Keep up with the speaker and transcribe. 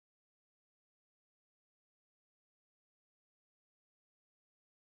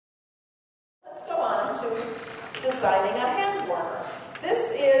on to designing a hand warmer.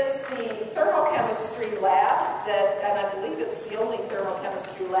 This is the thermochemistry lab and I believe it's the only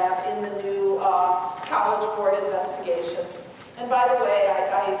thermochemistry lab in the new College Board investigations. And by the way,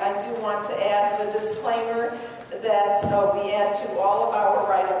 I do want to add the disclaimer that we add to all of our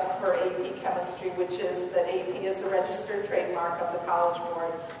write-ups for AP Chemistry, which is that AP is a registered trademark of the College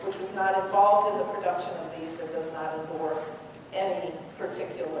Board, which was not involved in the production of these and does not endorse any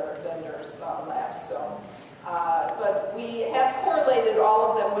particular vendor's labs. But we have correlated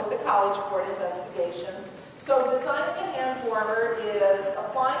all of them with the College Board investigations. So designing a hand warmer is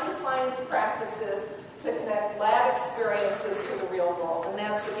applying the science practices to connect lab experiences to the real world. And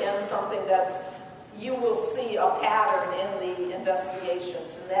that's, again, something you will see a pattern in the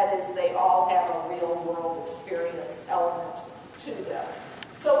investigations, and that is they all have a real world experience element to them.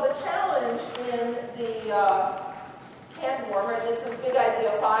 So the challenge in the hand warmer, this is Big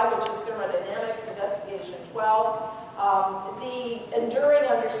Idea 5, which is Thermodynamics, Investigation 12. The enduring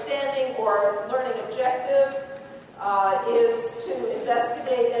understanding or learning objective is to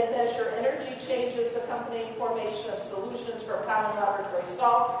investigate and measure energy changes accompanying formation of solutions from common laboratory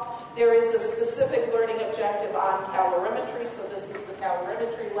salts. There is a specific learning objective on calorimetry, so this is the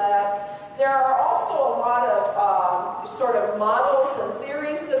calorimetry lab. There are also a lot of sort of models and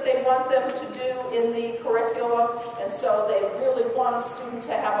theories that they want them to do in the curriculum, and so they really want a student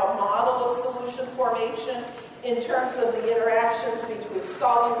to have a model of solution formation in terms of the interactions between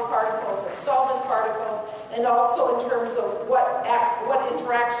solute particles and solvent particles, and also in terms of what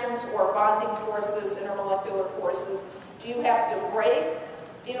interactions or bonding forces, intermolecular forces, do you have to break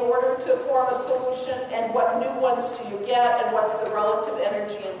in order to form a solution, and what new ones do you get, and what's the relative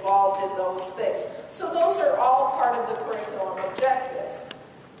energy involved in those things. So those are all part of the curriculum objectives.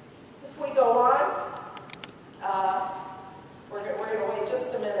 If we go on, we're going to wait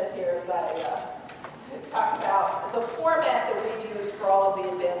just a minute here as I talk about the format that we've used for all of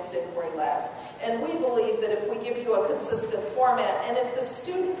the advanced inquiry labs. And we believe that if we give you a consistent format, and if the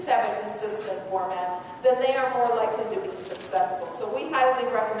students have a consistent format, then they are more likely to be successful. So we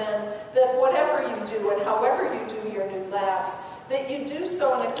highly recommend that whatever you do and however you do your new labs, that you do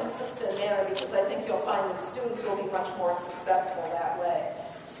so in a consistent manner, because I think you'll find that students will be much more successful that way.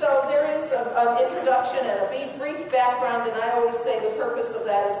 So there is an introduction and a brief background, and I always say the purpose of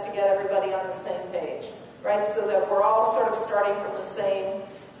that is to get everybody on the same page, right? So that we're all sort of starting from the same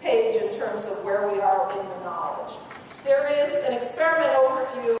page in terms of where we are in the knowledge. There is an experiment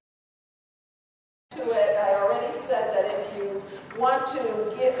overview to it. I already said that if you want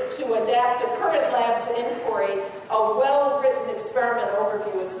to adapt a current lab to inquiry, a well-written experiment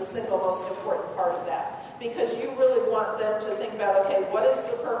overview is the single most important part of that. Because you really want them to think about, okay, what is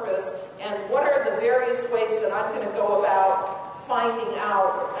the purpose, and what are the various ways that I'm going to go about finding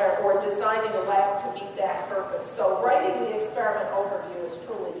out or designing a lab to meet that purpose. So writing the experiment overview is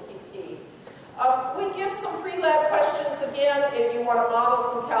truly key. We give some pre-lab questions, again, if you want to model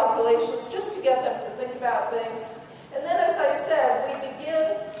some calculations, just to get them to think about things. And then, as I said, we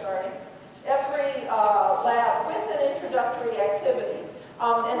begin, every lab with an introductory activity.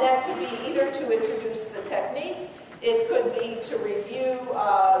 And that could be either to introduce the technique, it could be to review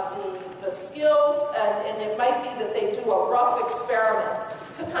the skills, and it might be that they do a rough experiment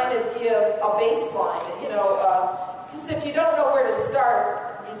to kind of give a baseline, because if you don't know where to start,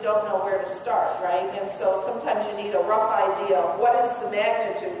 you don't know where to start, right? And so sometimes you need a rough idea of what is the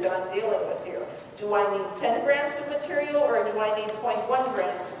magnitude that I'm dealing with here. Do I need 10 grams of material, or do I need 0.1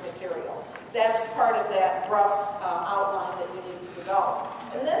 grams of material? That's part of that rough outline that you need to develop.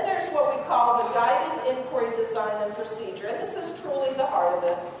 And then there's what we call the guided inquiry design and procedure. And this is truly the heart of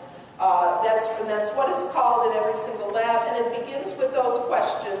it. That's what it's called in every single lab. And it begins with those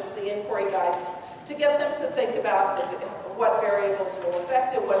questions, the inquiry guidance, to get them to think about what variables will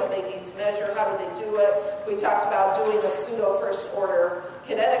affect it, what do they need to measure, how do they do it. We talked about doing a pseudo first order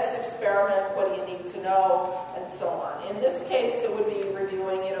kinetics experiment, what do you need to know, and so on. In this case, it would be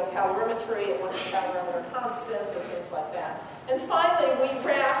reviewing, calorimetry and what's the calorimeter constant and things like that. And finally, we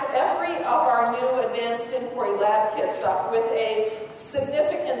wrap every of our new advanced inquiry lab kits up with a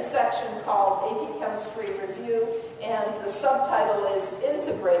significant section called AP Chemistry Review, and the subtitle is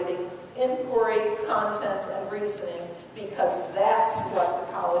Integrating Inquiry, Content, and Reasoning, because that's what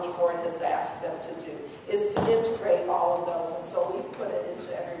the College Board has asked them to do, is to integrate all of those. And so we've put it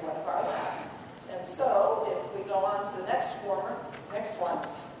into every one of our labs. And so if we go on to the next one,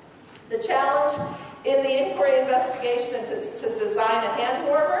 the challenge in the inquiry investigation is to design a hand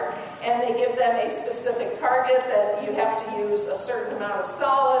warmer, and they give them a specific target that you have to use a certain amount of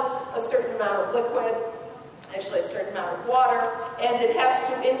solid, a certain amount of liquid, actually a certain amount of water, and it has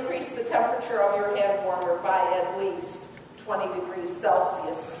to increase the temperature of your hand warmer by at least 20 degrees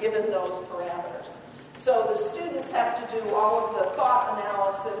Celsius, given those parameters. So the students have to do all of the thought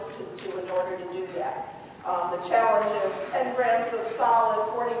analysis in order to do that. The challenge is 10 grams of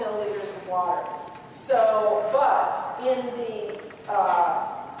solid, 40 milliliters of water. So, but in the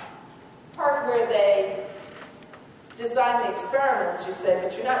part where they design the experiments, you say,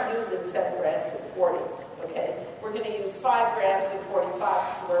 but you're not using 10 grams and 40, okay? We're going to use 5 grams and 45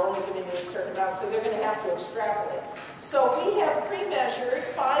 because we're only giving you a certain amount, so they're going to have to extrapolate. So we have pre-measured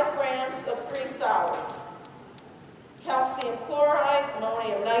 5 grams of 3 solids: calcium chloride,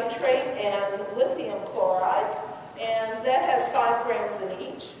 ammonium nitrate, and lithium chloride, and that has 5 grams in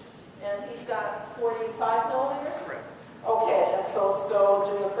each. And he's got 45 milliliters? Correct. Okay, and so let's go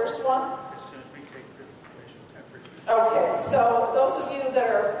do the first one. As soon as we take the initial temperature. Okay, so those of you that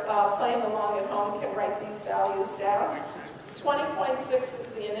are playing along at home can write these values down. 20.6 is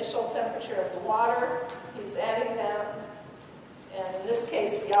the initial temperature of the water. He's adding them. And in this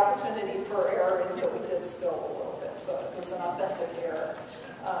case, the opportunity for error is that we did spill a little bit, so it was an authentic error.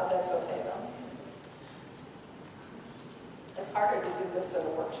 That's okay, though. It's harder to do this in a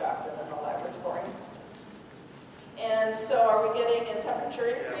workshop than in a laboratory. And so are we getting a temperature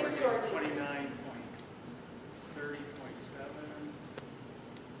increase or decrease? 29.30.7.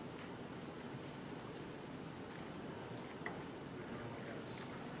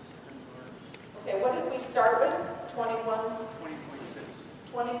 Okay, what did we start with? 21? 20.6.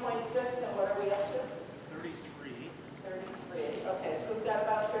 20.6, and what are we up to? 33. 33. Okay, so we've got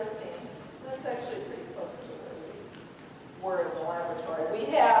about 13. That's actually pretty close to where we were in the laboratory. We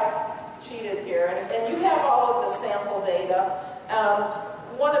have cheated here, and you have all of the sample data.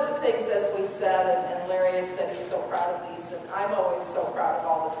 One of the things, as we said, and Larry has said he's so proud of these, and I'm always so proud of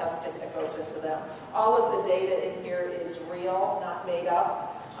all the testing that goes into them. All of the data in here is real, not made up.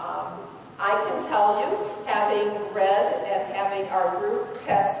 I can tell you, having read and having our group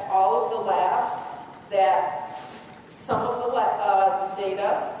test all of the labs, that some of the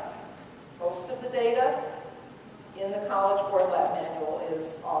data, most of the data in the College Board Lab Manual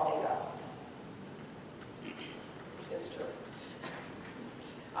is all made up. It's true.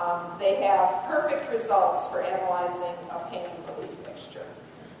 They have perfect results for analyzing a pain relief mixture.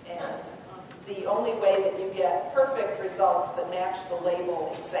 And the only way that you get perfect results that match the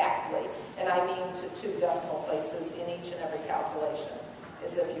label exactly, and I mean to 2 decimal places in each and every calculation,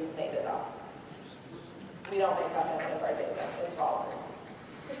 is if you've made it up. We don't make up any of our data. It's all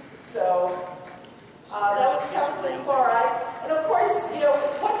real. So that was calcium chloride. And of course,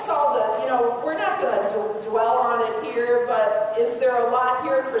 what's all the, we're not going to dwell on it here, but is there a lot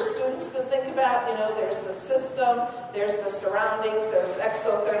here for students to think about? There's the system, there's the surroundings, there's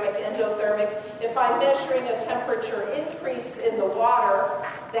exothermic, endothermic. If I'm measuring a temperature increase in the water,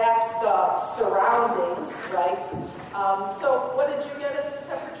 that's the surroundings, right? So what did you get as the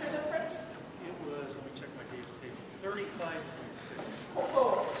temperature difference? It was, let me check my data table, 35.6.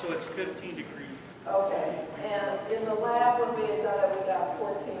 Oh. So it's 15 degrees. Okay, and in the lab when we had done it, we got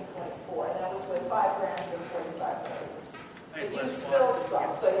 14.4, and that was with 5 grams and 45 milliliters. But you spilled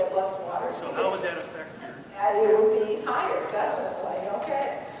some, so you had less water. So how would that affect your? It would be higher, definitely.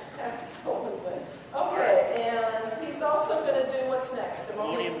 Okay, absolutely. Okay, and he's also going to do what's next?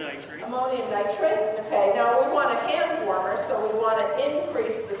 Ammonium nitrate. Ammonium nitrate. Okay, now we want a hand warmer, so we want to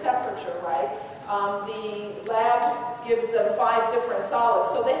increase the temperature, right? The lab gives them 5 different solids,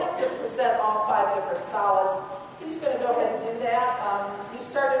 so they have to present all 5 different solids. He's going to go ahead and do that. You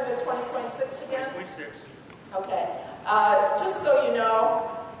started with 20.6 again? 20.6. Okay. Just so you know,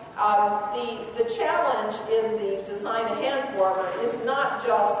 the challenge in the design a hand warmer is not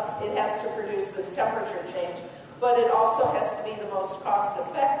just it has to produce this temperature change, but it also has to be the most cost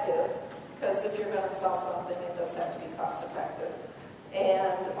effective, because if you're going to sell something, it does have to be cost effective.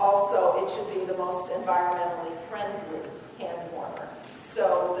 And also, it should be the most environmentally friendly hand warmer.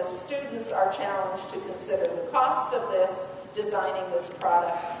 So the students are challenged to consider the cost of this, designing this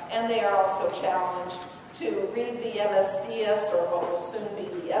product, and they are also challenged to read the MSDS, or what will soon be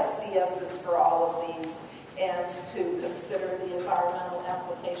the SDSs for all of these, and to consider the environmental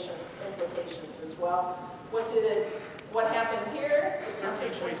implications as well. What happened here?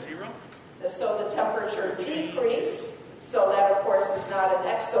 13.0. So the temperature decreased. So that, of course, is not an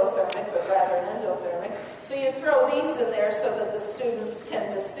exothermic, but rather an endothermic. So you throw these in there so that the students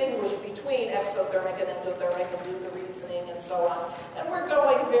can distinguish between exothermic and endothermic and do the reasoning and so on. And we're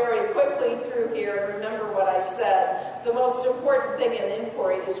going very quickly through here. And remember what I said. The most important thing in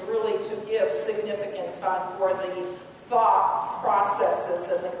inquiry is really to give significant time for the thought processes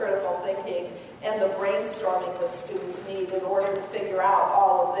and the critical thinking and the brainstorming that students need in order to figure out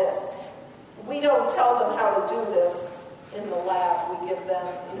all of this. We don't tell them how to do this in the lab. We give them,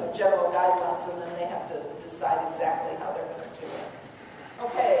 general guidelines, and then they have to decide exactly how they're going to do it.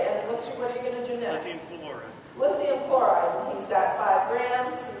 Okay, and what are you going to do next? Lithium chloride. Lithium chloride. He's got 5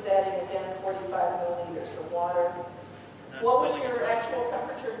 grams. He's adding again 45 milliliters of water. What was your actual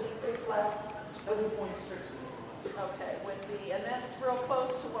temperature decrease last? 7.6. Okay, and that's real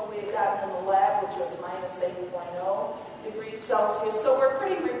close to what we had gotten in the lab, which was minus 8.0 degrees Celsius. So we're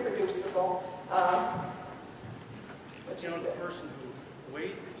pretty reproducible, which is The good. person who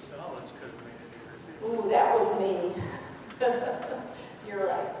weighed the solids could have made it here too. Ooh, that was me. You're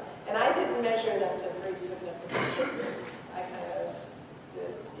right. And I didn't measure them to 3 significant figures. I kind of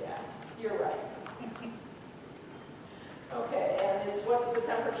did, yeah. You're right. Okay, and what's the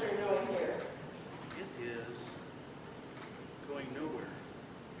temperature doing here? It is going nowhere.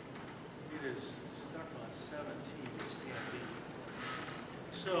 It is stuck on 17, which can't be.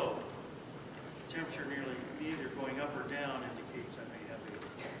 So, the temperature nearly either going up or down indicates I may have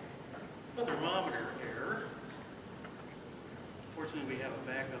a thermometer error. Fortunately, we have a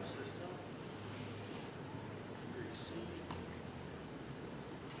backup system. Degree C.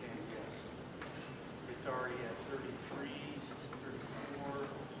 And yes, it's already at 33, 34.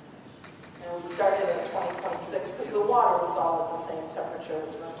 And we started at 20.6 because the water was all at the same temperature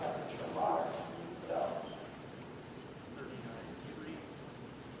as room temperature water. So, 39.3.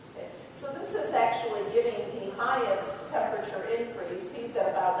 okay. So this is actually giving the highest temperature increase. He's at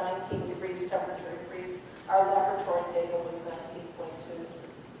about 19 degrees temperature increase. Our laboratory data was 19.2.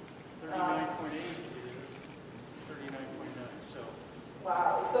 39.8 is 39.9. So,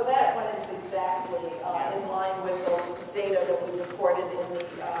 Wow. So that one is exactly in line with the data that we reported in the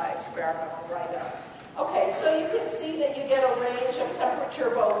experimental write-up. Okay, so you can see that you get a range of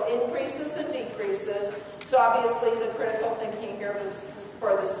temperature, both increases and decreases. So obviously the critical thinking here is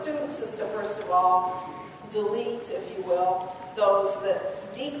for the students is to, first of all, delete, if you will, those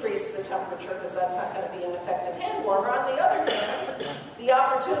that decrease the temperature, because that's not going to be an effective hand warmer. On the other hand, the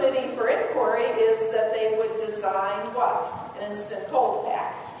opportunity for inquiry is that they would design what? An instant cold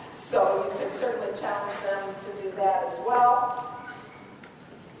pack. So you can certainly challenge them to do that as well.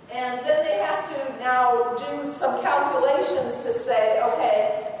 And then they have to now do some calculations to say,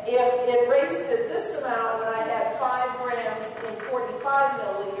 okay, if it raised it this amount when I had 5 grams in 45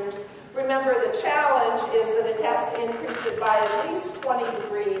 milliliters, remember the challenge is that it has to increase it by at least 20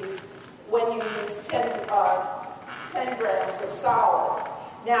 degrees when you use 10 grams of solid.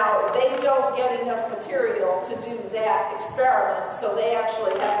 Now, they don't get enough material to do that experiment, so they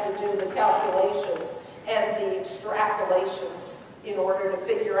actually have to do the calculations and the extrapolations in order to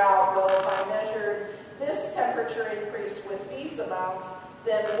figure out, well, if I measured this temperature increase with these amounts,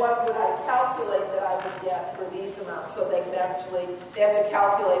 then what would I calculate that I would get for these amounts? So they have to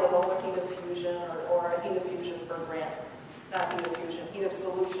calculate a molar heat of fusion or a heat of fusion per gram. Not heat of fusion, heat of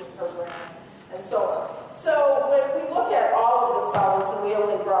solution per gram, and so on. So when we look at all of the solids, and we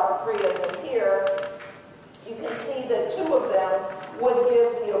only brought 3 of them here, you can see that 2 of them would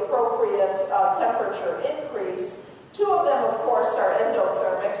give the appropriate temperature increase. 2 of them, of course, are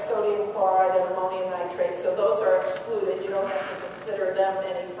endothermic, sodium chloride and ammonium nitrate, so those are excluded. You don't have to consider them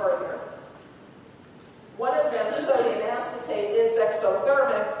any further. One of them, sodium acetate, is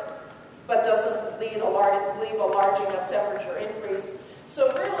exothermic, but doesn't leave a large enough temperature increase.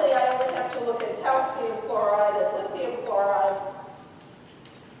 So really, I only have to look at calcium chloride and lithium chloride,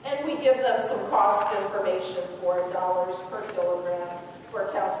 and we give them some cost information for dollars per kilogram for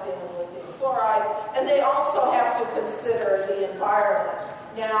calcium and lithium chloride, and they also have to consider the environment.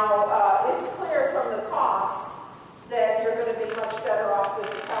 Now, it's clear from the cost that you're going to be much better off with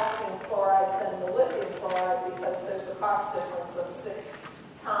the calcium chloride than the lithium chloride because there's a cost difference of 6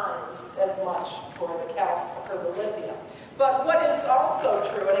 times as much for the lithium. But what is also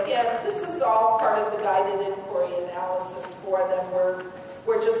true, and again, this is all part of the guided inquiry analysis for them.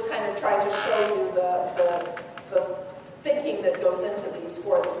 We're just kind of trying to show you the thinking that goes into these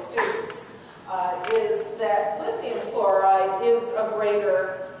for the students, is that lithium chloride is a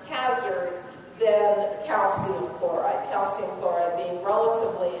greater hazard than calcium chloride. Calcium chloride being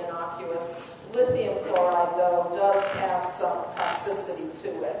relatively innocuous. Lithium chloride, though, does have some toxicity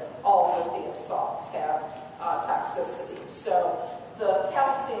to it. All lithium salts have toxicity. So the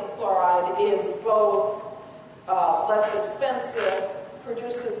calcium chloride is both less expensive,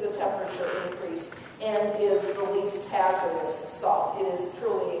 produces the temperature increase, and is the least hazardous salt. It is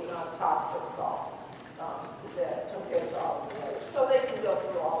truly a non-toxic salt compared to all of the others. So they can go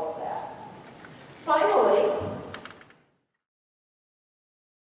through all of that. Finally,